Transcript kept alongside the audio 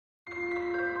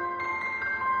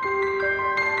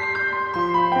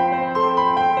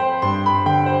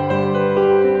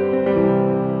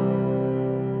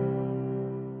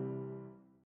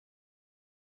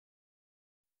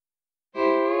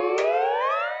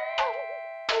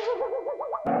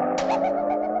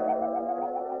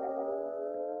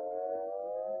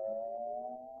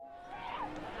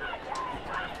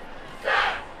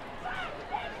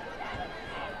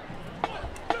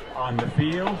On the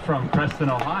field from Preston,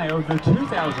 Ohio, the 2023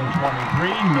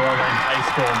 Norwayne High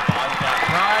School Bobcat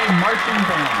Pride Marching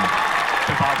Band.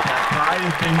 The Bobcat Pride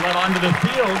is being led onto the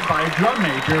field by drum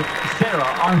major Sarah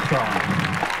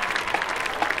Armstrong.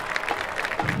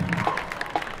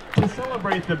 To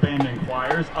celebrate the band and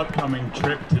choir's upcoming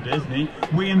trip to Disney,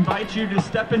 we invite you to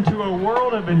step into a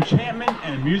world of enchantment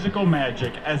and musical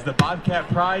magic as the Bobcat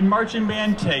Pride Marching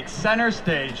Band takes center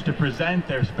stage to present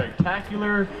their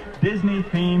spectacular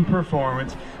Disney-themed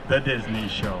performance, The Disney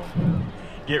Show.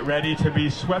 Get ready to be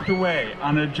swept away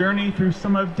on a journey through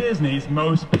some of Disney's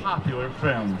most popular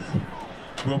films.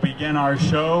 We'll begin our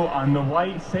show on the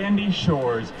white sandy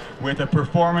shores with a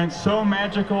performance so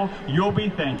magical you'll be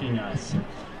thanking us.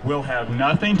 We'll have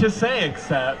nothing to say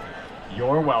except,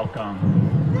 you're welcome.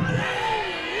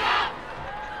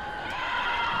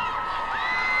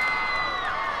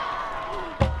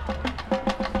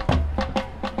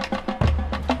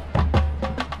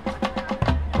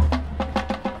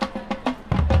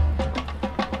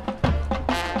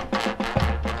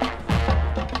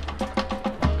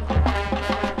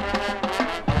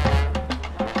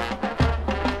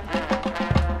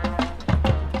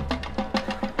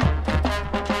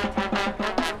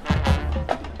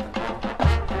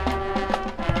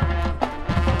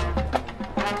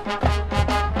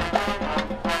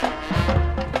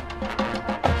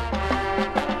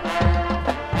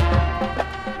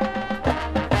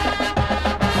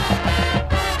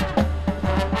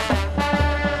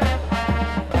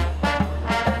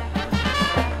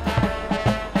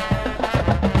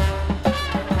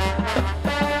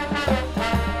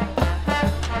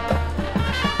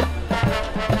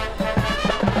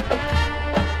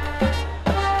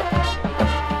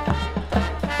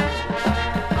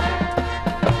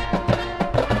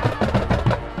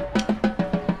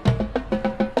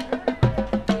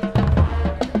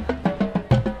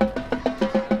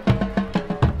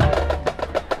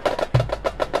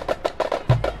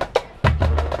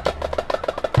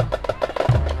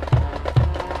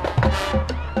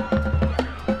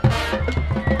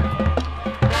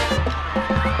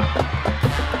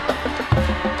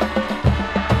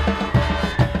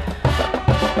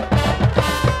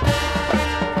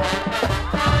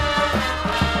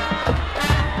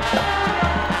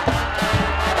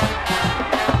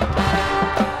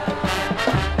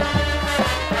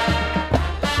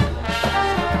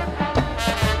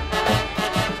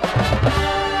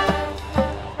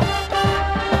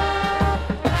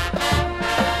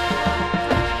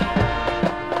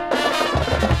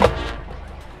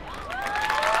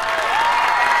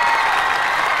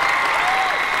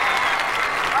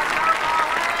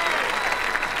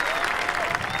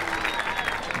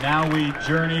 Now we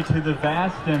journey to the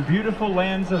vast and beautiful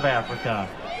lands of Africa,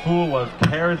 full of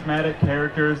charismatic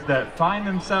characters that find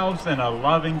themselves in a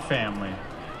loving family.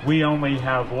 We only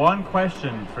have one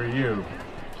question for you.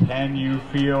 Can you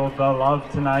feel the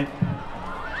love tonight?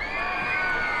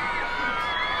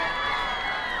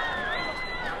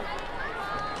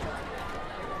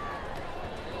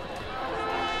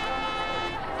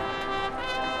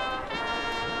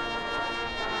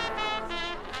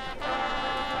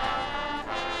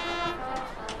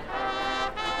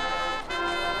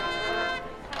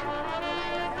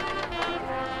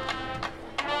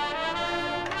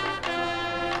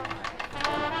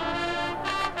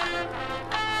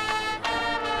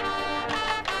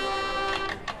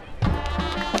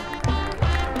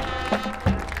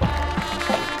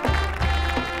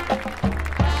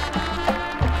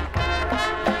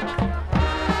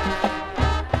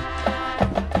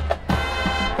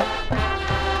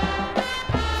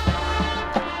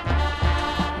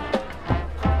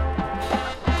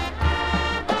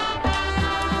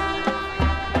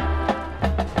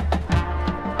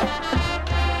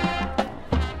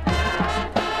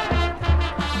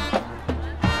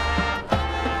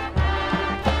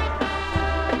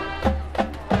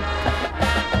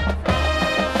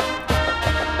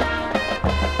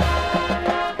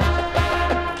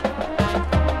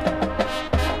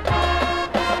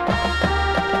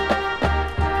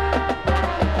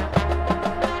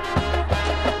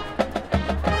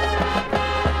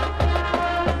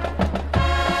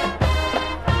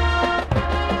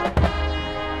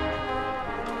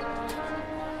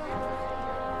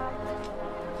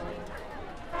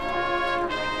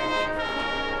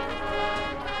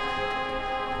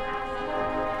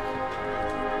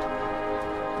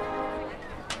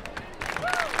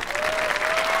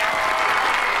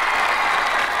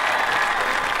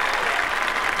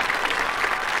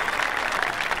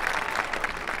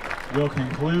 We'll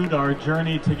conclude our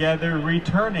journey together,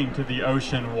 returning to the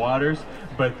ocean waters,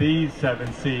 but these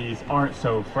seven seas aren't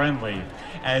so friendly.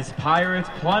 As pirates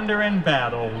plunder and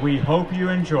battle, we hope you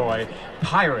enjoy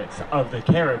Pirates of the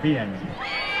Caribbean.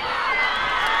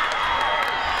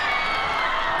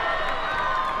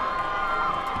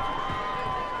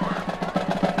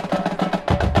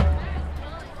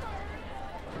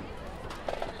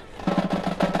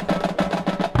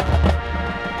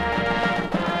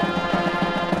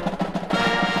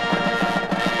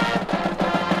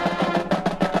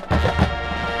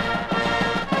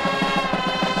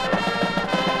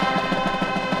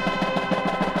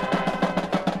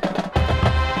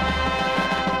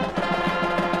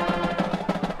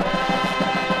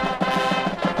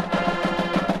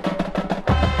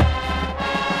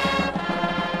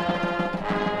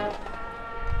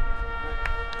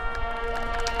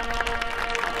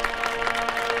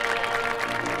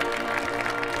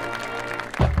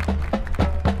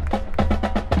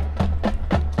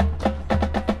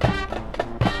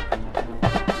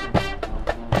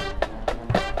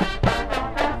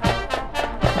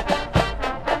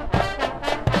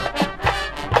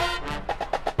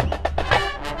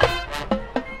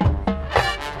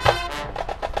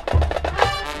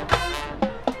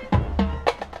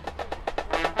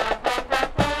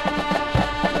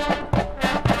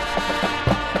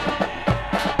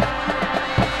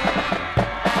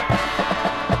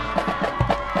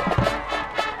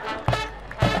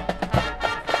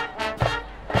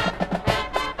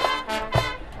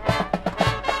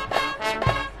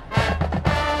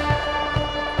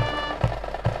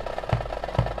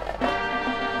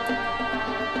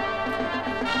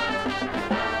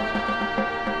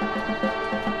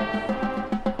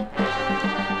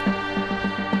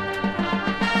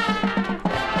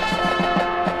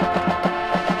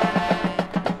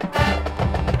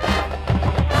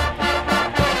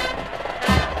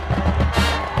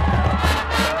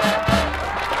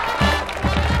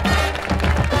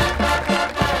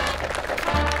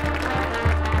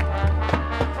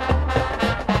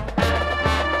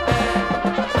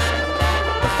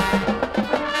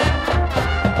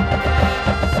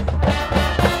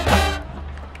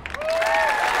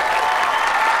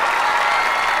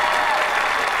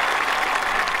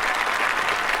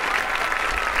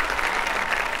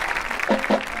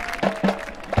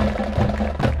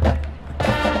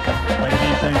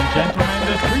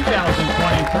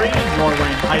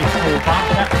 Norwayne High School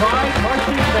Bobcat Pride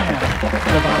Marching Band.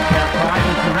 The Bobcat Pride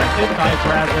is directed by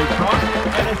Bradley Croft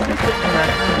and Assistant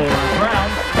Director Laura Brown,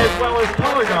 as well as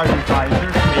Color Guard Advisor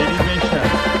Katie Bishop.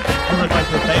 We would like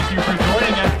to thank you for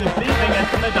joining us this evening at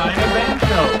the Medina Band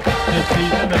Show. This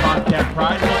season, the Bobcat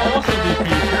Pride will also be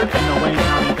featured in the Wayne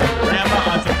County Panorama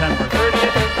on September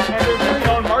 30th and the very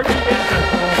own Marching Band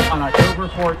Festival on October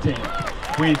 14th.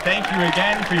 We thank you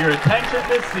again for your attention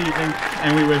this season,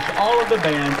 and we wish all of the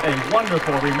bands a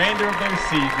wonderful remainder of their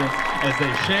seasons as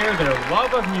they share their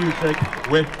love of music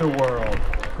with the world.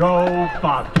 Go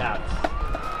Bobcats!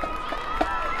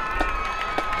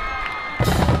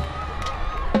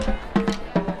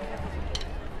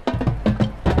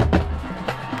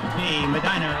 The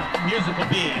Medina Musical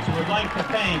Bees would like to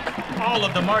thank all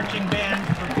of the marching bands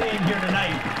for being here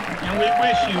tonight, and we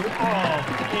wish you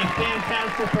all a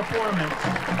fantastic performance.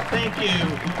 Thank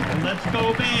you, and let's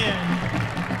go band!